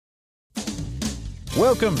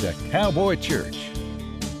Welcome to Cowboy Church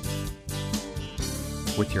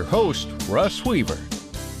with your host, Russ Weaver,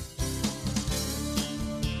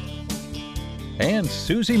 and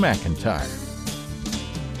Susie McIntyre.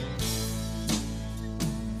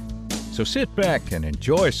 So sit back and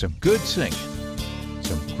enjoy some good singing,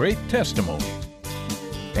 some great testimony,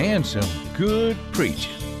 and some good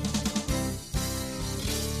preaching.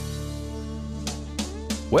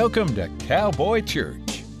 Welcome to Cowboy Church.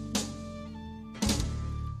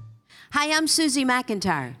 Hi, I'm Susie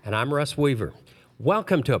McIntyre. And I'm Russ Weaver.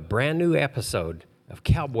 Welcome to a brand new episode of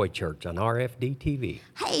Cowboy Church on RFD TV.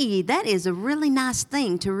 Hey, that is a really nice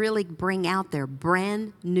thing to really bring out there,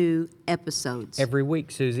 brand new episodes. Every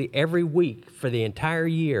week, Susie, every week for the entire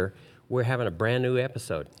year, we're having a brand new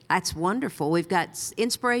episode. That's wonderful. We've got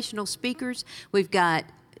inspirational speakers. We've got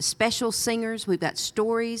special singers. We've got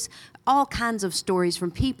stories, all kinds of stories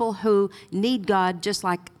from people who need God just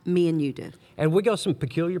like me and you do. And we go some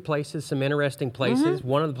peculiar places, some interesting places. Mm-hmm.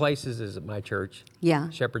 One of the places is at my church. Yeah.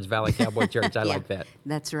 Shepherd's Valley Cowboy Church. I like that.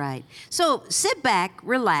 That's right. So sit back,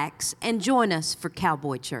 relax, and join us for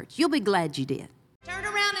Cowboy Church. You'll be glad you did. Turn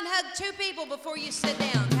around and hug two people before you sit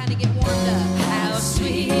down. Kind of get warmed up. How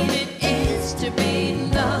sweet it is to be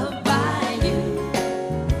loved by you.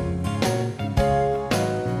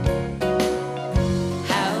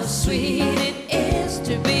 How sweet it is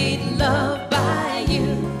to be loved by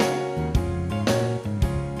you.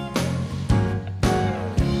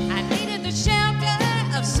 I needed the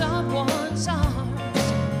shelter of someone's arms.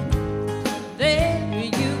 There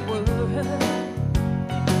you were.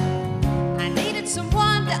 I needed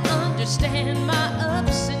someone to understand my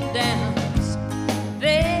ups and downs.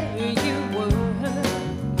 There you were.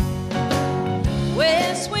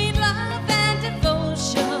 With sweet love and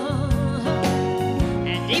devotion,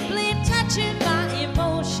 and deeply touching my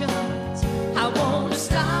emotions. I wanna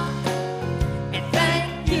stop and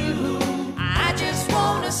thank you. I just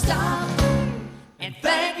wanna stop and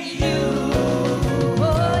thank you.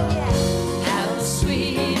 Oh yeah, how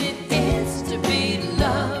sweet it is to be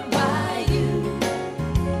loved by you.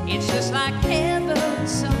 It's just like heaven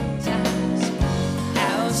sometimes.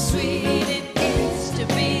 How sweet it is to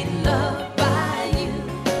be loved by you.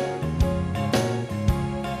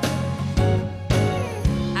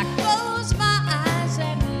 I close my eyes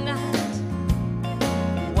at night,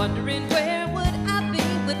 wondering where would I be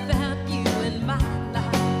without you in my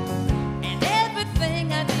life. And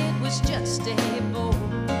everything I did was just a bore.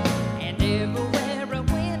 And everywhere I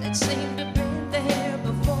went, it seemed to be there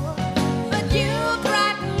before. But you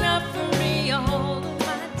brighten up for me all of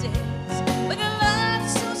my days with a love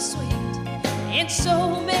so sweet in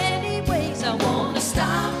so many ways. I want to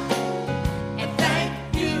stop and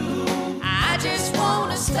thank you. I just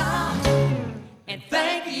want to stop and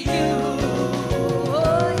thank you.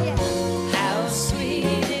 Oh yeah, how sweet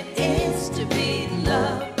it is to be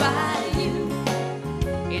loved by you.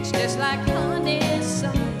 It's just like honey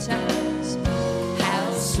sometimes.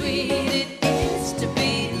 How sweet it is to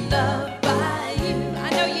be loved by you. I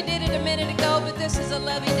know you did it a minute ago, but this is a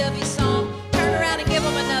lovey-dovey song. Turn around and give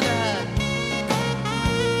them another hug.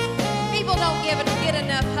 People don't get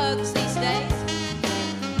enough hugs these days.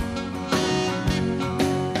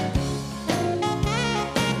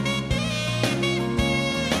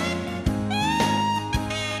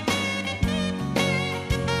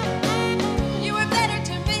 You were better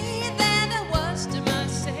to me than I was to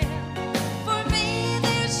myself. For me,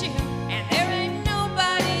 there's you, and there ain't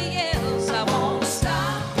nobody else. I wanna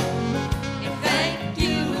stop and thank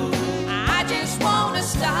you. I just wanna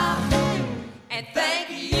stop and thank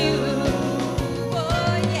you.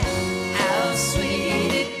 Oh yeah, how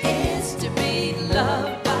sweet it is to be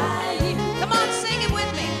loved by you. Come on, sing it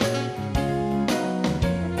with me.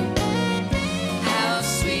 How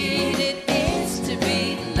sweet it is to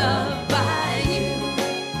be loved by you.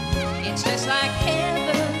 It's just like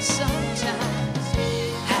heaven sometimes.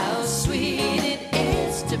 How sweet it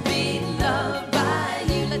is to be loved by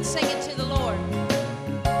you. Let's sing it to the Lord.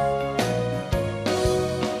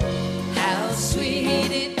 How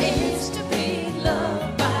sweet it is to be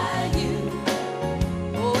loved by you.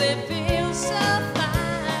 Oh, it feels so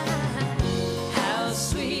fine. How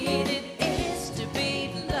sweet it is to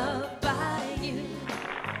be loved by you.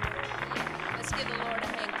 Let's give the Lord a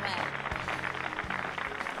hand clap.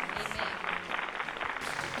 Amen.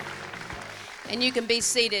 And you can be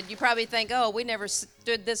seated. You probably think, oh, we never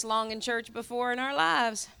stood this long in church before in our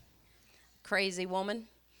lives. Crazy woman.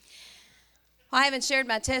 Well, I haven't shared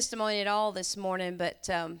my testimony at all this morning, but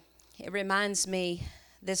it reminds me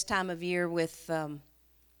this time of year with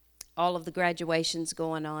all of the graduations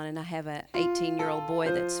going on, and I have an 18-year-old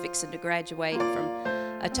boy that's fixing to graduate from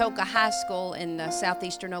Atoka High School in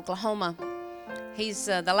southeastern Oklahoma. He's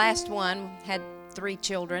the last one, had 3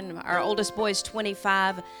 children. Our oldest boy is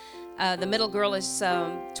 25, the middle girl is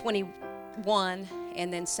 21,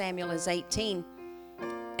 and then Samuel is 18.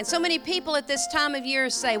 And so many people at this time of year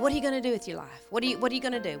say, what are you going to do with your life? What are you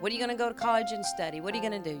going to do? What are you going to go to college and study? What are you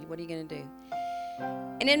going to do? What are you going to do?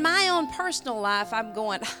 And in my own personal life, I'm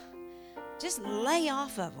going, just lay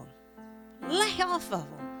off of them. Lay off of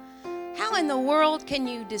them. How in the world can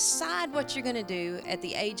you decide what you're going to do at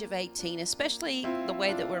the age of 18, especially the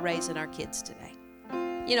way that we're raising our kids today?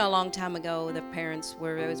 You know, a long time ago, the parents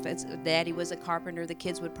were, daddy was a carpenter, the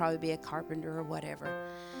kids would probably be a carpenter or whatever.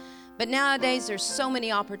 But nowadays, there's so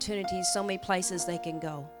many opportunities, so many places they can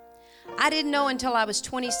go. I didn't know until I was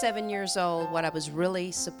 27 years old what I was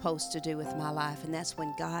really supposed to do with my life, and that's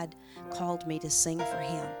when God called me to sing for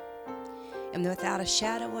Him. And without a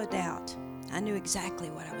shadow of doubt, I knew exactly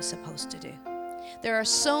what I was supposed to do. There are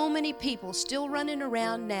so many people still running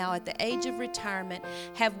around now at the age of retirement,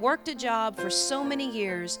 have worked a job for so many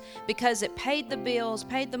years because it paid the bills,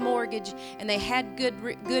 paid the mortgage, and they had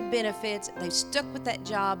good benefits. They've stuck with that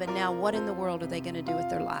job, and now what in the world are they going to do with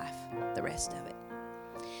their life, the rest of it?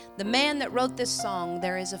 The man that wrote this song,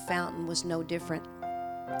 There Is a Fountain, was no different.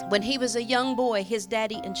 When he was a young boy, his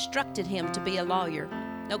daddy instructed him to be a lawyer.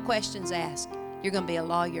 No questions asked. You're going to be a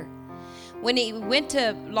lawyer. When he went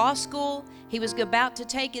to law school, he was about to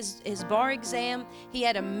take his bar exam. He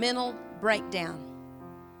had a mental breakdown.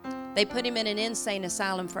 They put him in an insane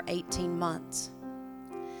asylum for 18 months.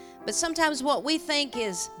 But sometimes what we think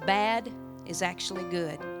is bad is actually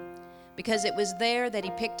good, because it was there that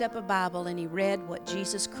he picked up a Bible and he read what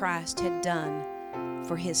Jesus Christ had done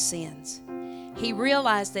for his sins. He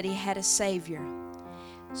realized that he had a Savior.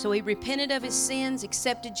 So he repented of his sins,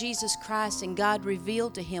 accepted Jesus Christ, and God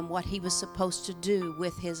revealed to him what he was supposed to do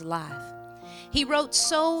with his life. He wrote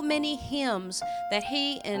so many hymns that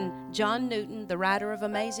he and John Newton, the writer of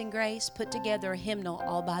Amazing Grace, put together a hymnal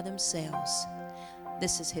all by themselves.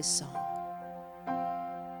 This is his song.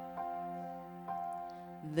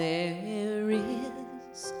 There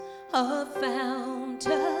is a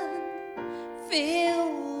fountain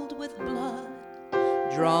filled with blood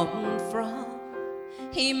drawn from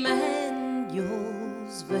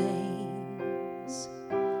Emmanuel's veins,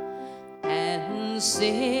 and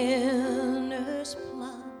sinners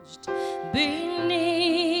plunged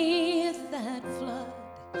beneath that flood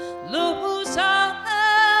lose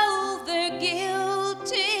all their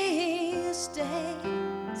guilty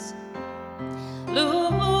stains,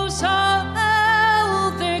 lose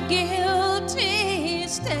all their guilty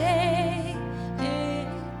stains,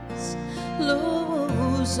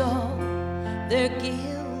 lose all their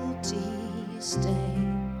guilty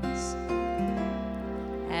stains,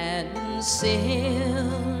 and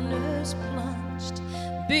sinners plunged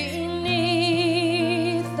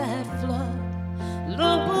beneath that flood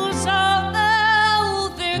lose all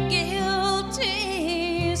their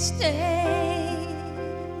guilty stains.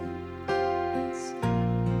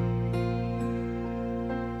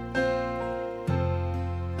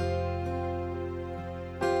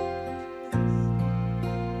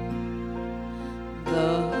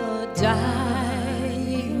 The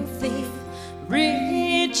dying thief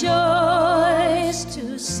rejoiced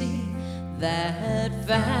to see that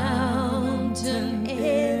fountain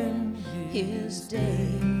in his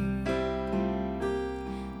day,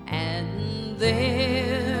 and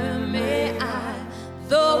there may I,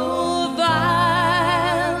 though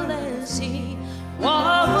vile as he,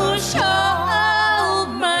 wash all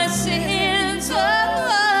my sins away,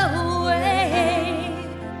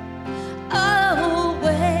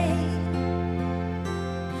 away,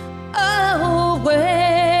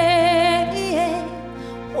 away,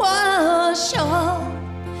 wash all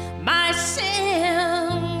my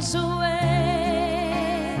sins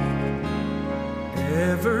away.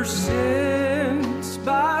 Ever since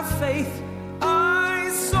by faith I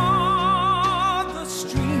saw the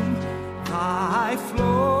stream thy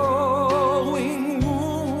flowing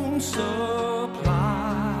wounds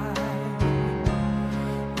supply,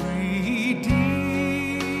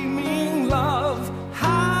 redeeming love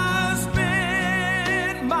has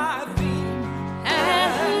been my theme,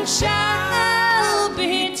 And shall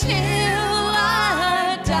be till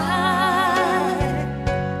I die,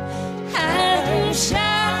 and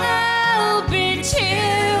shall be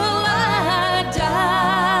till I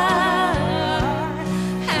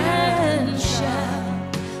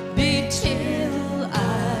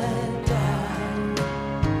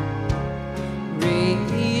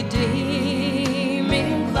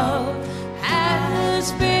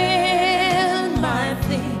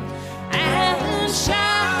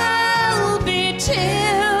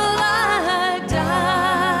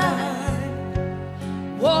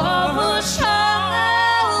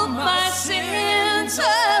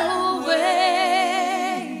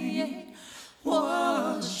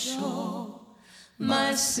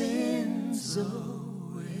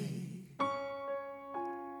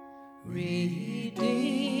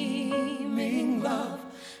Redeeming love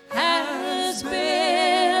has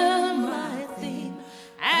been my theme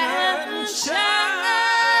and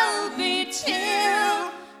shall be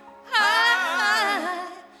till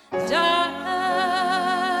I die.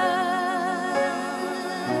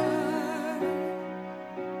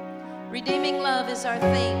 Redeeming love is our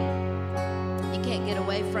theme. You can't get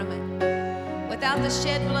away from it. Without the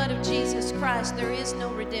shed blood of Jesus Christ, there is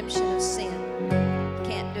no redemption of sin. You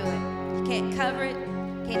can't do it. You can't cover it.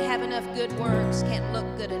 Can't have enough good works. Can't look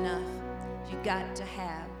good enough. You've got to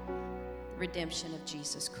have redemption of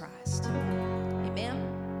Jesus Christ. Amen?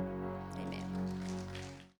 Amen.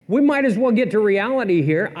 We might as well get to reality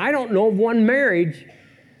here. I don't know of one marriage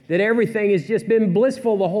that everything has just been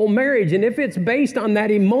blissful the whole marriage. And if it's based on that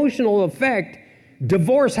emotional effect,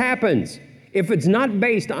 divorce happens. If it's not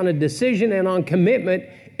based on a decision and on commitment,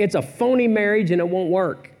 it's a phony marriage and it won't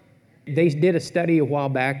work. They did a study a while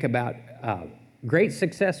back about great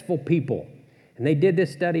successful people. And they did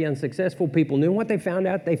this study on successful people. And you know what they found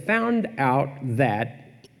out? They found out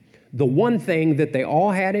that the one thing that they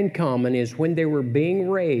all had in common is when they were being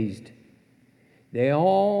raised, they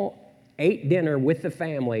all ate dinner with the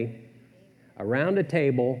family around a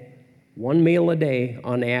table, one meal a day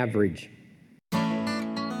on average.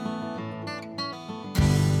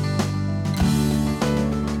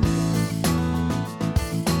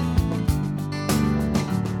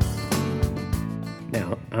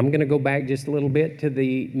 I'm going to go back just a little bit to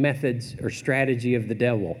the methods or strategy of the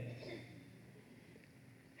devil.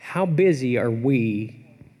 How busy are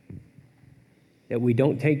we that we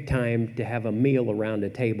don't take time to have a meal around a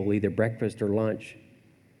table, either breakfast or lunch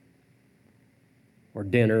or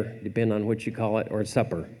dinner, depending on what you call it, or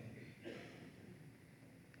supper?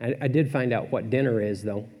 I did find out what dinner is,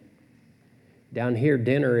 though. Down here,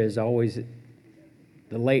 dinner is always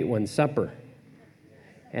the late one, supper.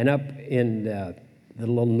 And up in the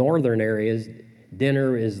little northern areas,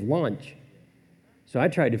 dinner is lunch. So I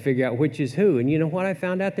tried to figure out which is who, and you know what? I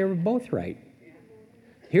found out they were both right.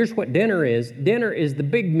 Here's what dinner is. Dinner is the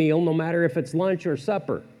big meal, no matter if it's lunch or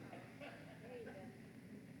supper.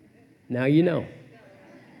 Now you know.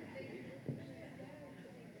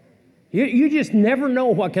 You just never know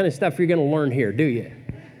what kind of stuff you're going to learn here, do you?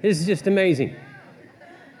 This is just amazing.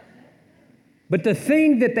 But the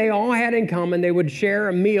thing that they all had in common, they would share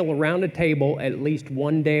a meal around a table at least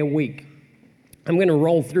one day a week. I'm going to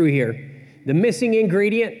roll through here. The missing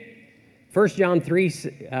ingredient, 1 John 3,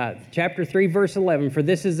 chapter 3, verse 11, for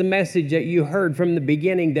this is the message that you heard from the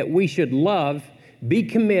beginning, that we should love, be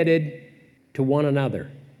committed to one another.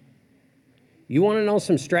 You want to know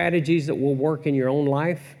some strategies that will work in your own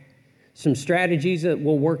life? Some strategies that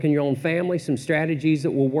will work in your own family? Some strategies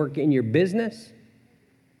that will work in your business?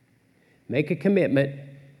 Make a commitment,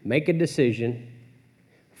 make a decision,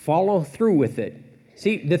 follow through with it.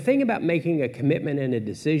 See, the thing about making a commitment and a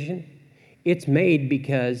decision, it's made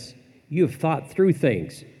because you've thought through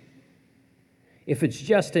things. If it's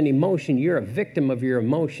just an emotion, you're a victim of your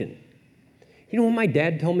emotion. You know what my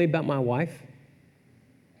dad told me about my wife?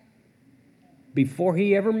 Before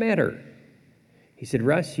he ever met her, he said,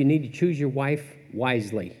 Russ, you need to choose your wife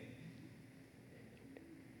wisely.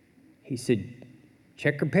 He said,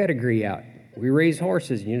 check her pedigree out. We raise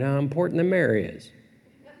horses, and you know how important the mare is.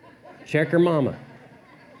 Check her mama.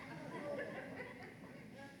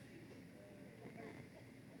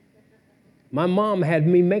 My mom had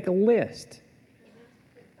me make a list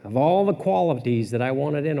of all the qualities that I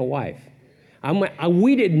wanted in a wife.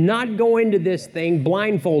 We did not go into this thing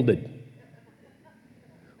blindfolded.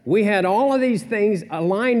 We had all of these things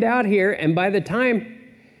lined out here, and by the time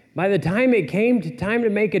it came to time to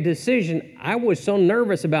make a decision, I was so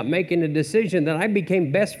nervous about making a decision that I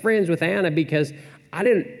became best friends with Anna because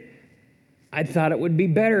I thought it would be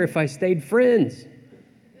better if I stayed friends.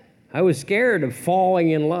 I was scared of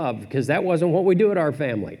falling in love because that wasn't what we do at our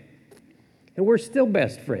family. And we're still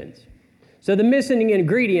best friends. So the missing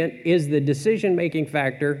ingredient is the decision-making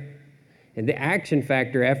factor and the action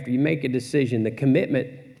factor after you make a decision, the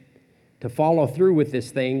commitment to follow through with this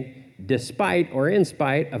thing despite or in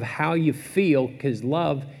spite of how you feel, because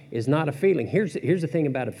love is not a feeling. Here's the thing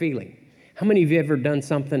about a feeling. How many of you ever done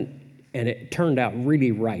something and it turned out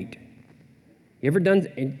really right? You ever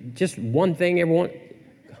done just one thing everyone?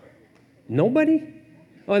 Nobody?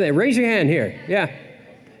 Oh, raise your hand here. Yeah.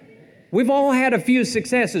 We've all had a few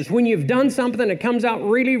successes. When you've done something that comes out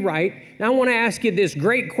really right, now I want to ask you this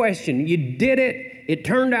great question. You did it, it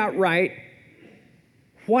turned out right.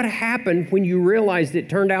 What happened when you realized it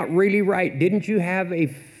turned out really right? Didn't you have a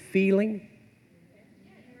feeling?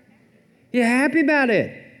 You're happy about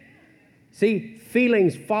it. See,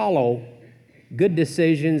 feelings follow good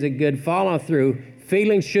decisions and good follow-through.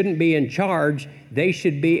 Feelings shouldn't be in charge. They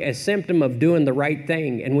should be a symptom of doing the right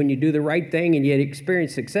thing. And when you do the right thing and you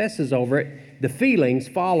experience successes over it, the feelings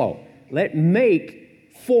follow.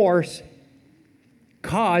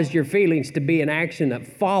 Cause your feelings to be an action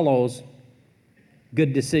that follows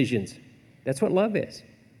good decisions. That's what love is.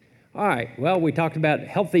 All right, well, we talked about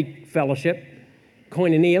healthy fellowship,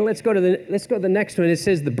 koinonia. Let's go to the next one. It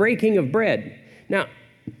says the breaking of bread. Now,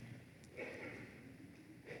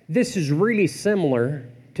 this is really similar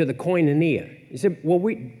to the koinonia. You said, well,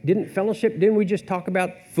 didn't we just talk about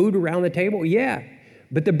food around the table? Yeah,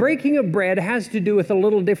 but the breaking of bread has to do with a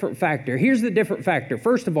little different factor. Here's the different factor.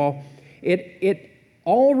 First of all, it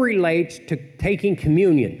all relates to taking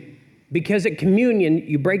communion, because at communion,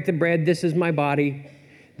 you break the bread, this is my body,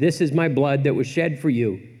 this is my blood that was shed for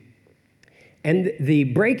you. And the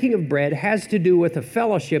breaking of bread has to do with a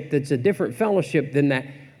fellowship that's a different fellowship than that.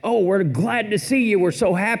 Oh, we're glad to see you, we're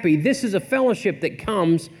so happy. This is a fellowship that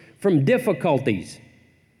comes from difficulties.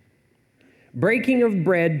 Breaking of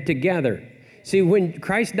bread together. See, when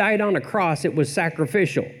Christ died on a cross, it was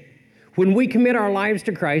sacrificial. When we commit our lives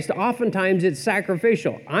to Christ, oftentimes it's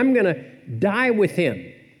sacrificial. I'm going to die with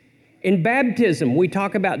him. In baptism, we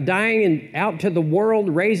talk about dying and out to the world,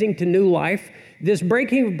 raising to new life. This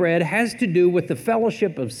breaking of bread has to do with the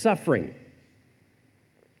fellowship of suffering.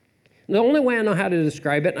 The only way I know how to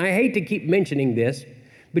describe it, and I hate to keep mentioning this,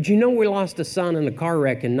 but we lost a son in a car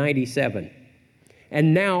wreck in 97.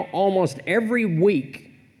 And now almost every week,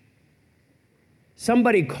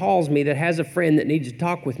 somebody calls me that has a friend that needs to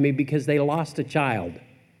talk with me because they lost a child.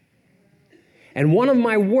 And one of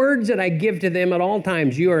my words that I give to them at all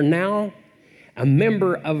times, you are now a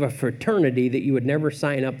member of a fraternity that you would never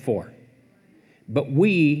sign up for. But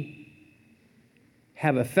we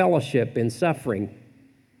have a fellowship in suffering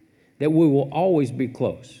that we will always be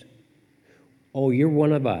close. Oh, you're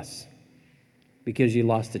one of us because you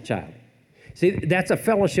lost a child. See, that's a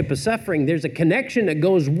fellowship of suffering. There's a connection that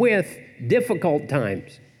goes with difficult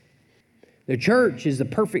times. The church is the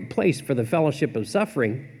perfect place for the fellowship of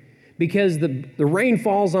suffering because the rain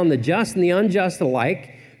falls on the just and the unjust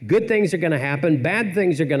alike. Good things are going to happen. Bad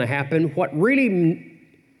things are going to happen. What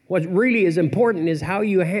really is important is how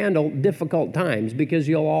you handle difficult times, because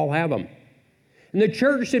you'll all have them. And the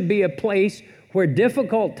church should be a place where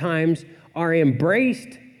difficult times are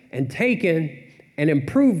embraced and taken and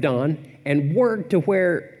improved on and worked to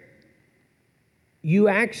where you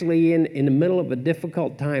actually, in the middle of a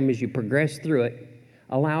difficult time, as you progress through it,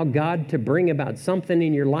 allow God to bring about something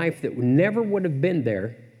in your life that never would have been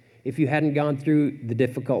there if you hadn't gone through the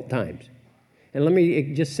difficult times. And let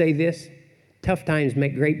me just say this, tough times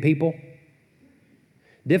make great people.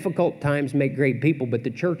 Difficult times make great people, but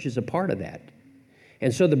the church is a part of that.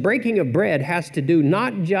 And so the breaking of bread has to do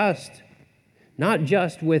not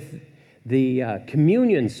just with the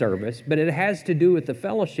communion service, but it has to do with the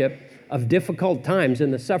fellowship of difficult times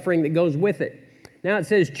and the suffering that goes with it. Now it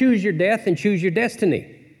says, choose your death and choose your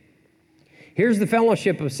destiny. Here's the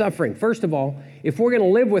fellowship of suffering. First of all, if we're going to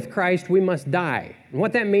live with Christ, we must die. And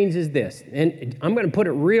what that means is this, and I'm going to put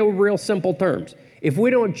it real simple terms. If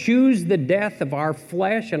we don't choose the death of our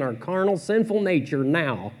flesh and our carnal, sinful nature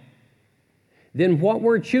now, then what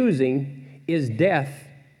we're choosing is death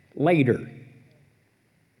later.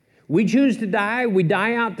 We choose to die. We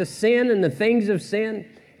die out to sin and the things of sin.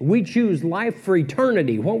 We choose life for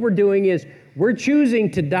eternity. What we're doing is we're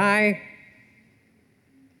choosing to die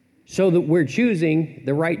so that we're choosing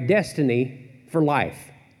the right destiny for life.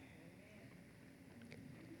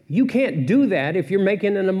 You can't do that if you're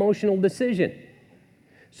making an emotional decision.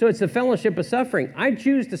 So it's the fellowship of suffering. I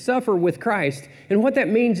choose to suffer with Christ. And what that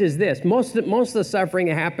means is this. Most of the suffering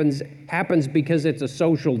happens because it's a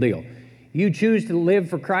social deal. You choose to live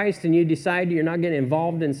for Christ and you decide you're not getting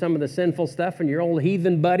involved in some of the sinful stuff, and your old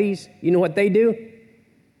heathen buddies, you know what they do?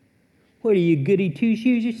 What are you, goody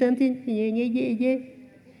two-shoes or something? Yeah.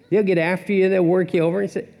 They'll get after you, they'll work you over and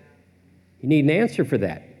say, you need an answer for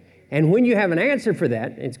that. And when you have an answer for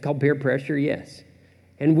that, it's called peer pressure, yes.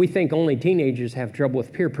 And we think only teenagers have trouble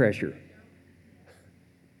with peer pressure.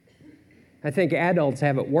 I think adults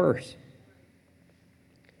have it worse.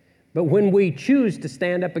 But when we choose to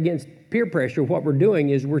stand up against peer pressure, what we're doing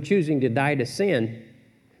is we're choosing to die to sin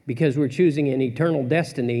because we're choosing an eternal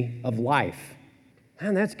destiny of life.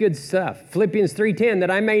 And that's good stuff. Philippians 3:10, that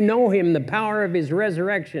I may know him, the power of his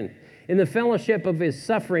resurrection, in the fellowship of his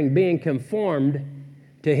suffering, being conformed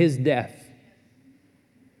to his death.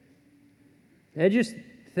 Now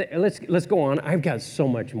let's go on. I've got so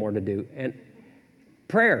much more to do. And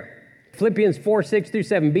prayer, Philippians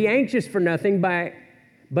 4:6-7, be anxious for nothing,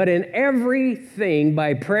 But in everything,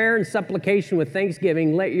 by prayer and supplication with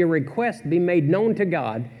thanksgiving, let your request be made known to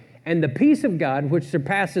God, and the peace of God, which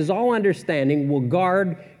surpasses all understanding, will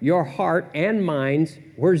guard your heart and minds.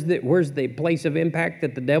 Where's the place of impact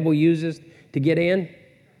that the devil uses to get in?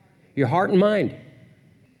 Your heart and mind.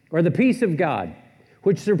 Or the peace of God,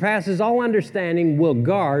 which surpasses all understanding, will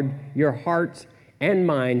guard your hearts and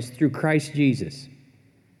minds through Christ Jesus.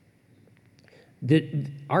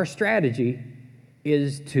 Our strategy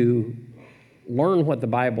is to learn what the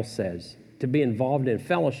Bible says, to be involved in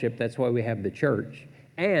fellowship. That's why we have the church.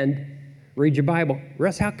 And read your Bible.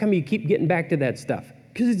 Russ, how come you keep getting back to that stuff?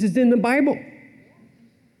 Because it's in the Bible.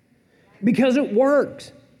 Because it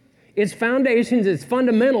works. It's foundations, it's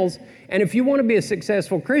fundamentals. And if you want to be a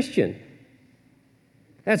successful Christian,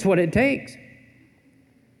 that's what it takes.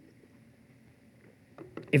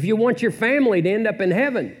 If you want your family to end up in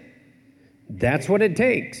heaven, that's what it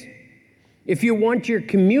takes. If you want your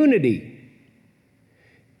community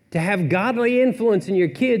to have godly influence in your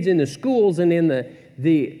kids, in the schools, and in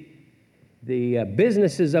the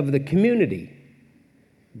businesses of the community,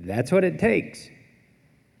 that's what it takes.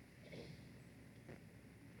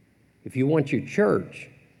 If you want your church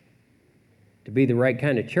to be the right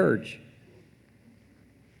kind of church,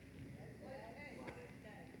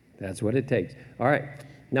 that's what it takes. All right,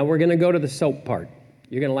 now we're going to go to the soap part.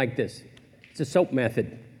 You're going to like this. It's a soap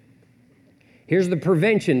method. Here's the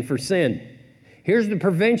prevention for sin. Here's the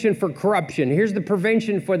prevention for corruption. Here's the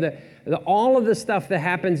prevention for all of the stuff that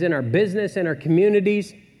happens in our business, in our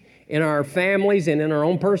communities, in our families, and in our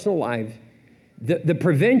own personal lives. The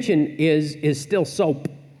prevention is still soap.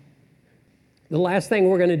 The last thing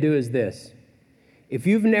we're going to do is this. If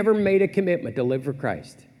you've never made a commitment to live for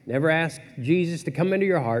Christ, never asked Jesus to come into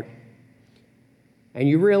your heart, and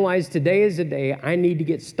you realize today is the day I need to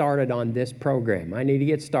get started on this program. I need to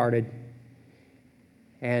get started.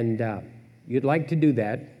 And you'd like to do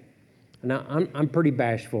that. Now, I'm pretty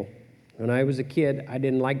bashful. When I was a kid, I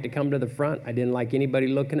didn't like to come to the front. I didn't like anybody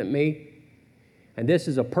looking at me. And this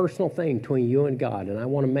is a personal thing between you and God, and I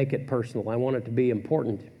want to make it personal. I want it to be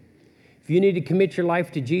important. If you need to commit your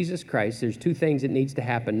life to Jesus Christ, there's two things that needs to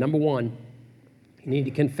happen. Number one, you need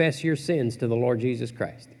to confess your sins to the Lord Jesus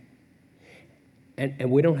Christ.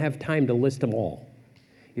 And we don't have time to list them all.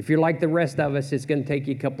 If you're like the rest of us, it's going to take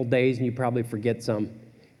you a couple days, and you probably forget some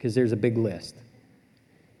because there's a big list.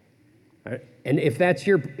 All right? And if that's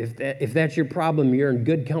your problem, you're in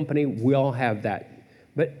good company. We all have that.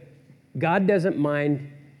 But God doesn't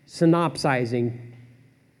mind synopsizing,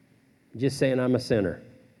 just saying I'm a sinner.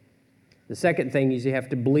 The second thing is you have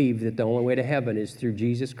to believe that the only way to heaven is through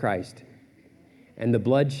Jesus Christ and the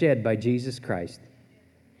blood shed by Jesus Christ.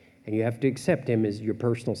 And you have to accept him as your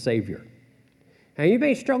personal Savior. Now, you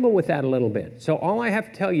may struggle with that a little bit. So all I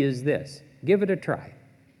have to tell you is this. Give it a try.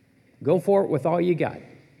 Go for it with all you got.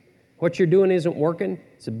 What you're doing isn't working.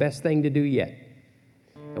 It's the best thing to do yet.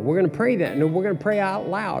 And we're going to pray that. And we're going to pray out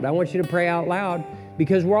loud. I want you to pray out loud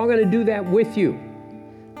because we're all going to do that with you.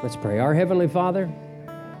 Let's pray. Our Heavenly Father,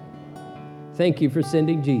 thank you for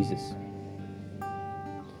sending Jesus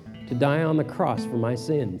to die on the cross for my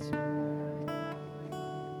sins.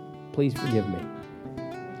 Please forgive me.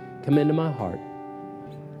 Come into my heart.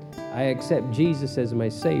 I accept Jesus as my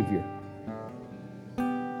Savior.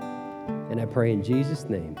 And I pray in Jesus'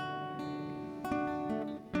 name.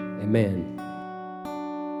 Amen.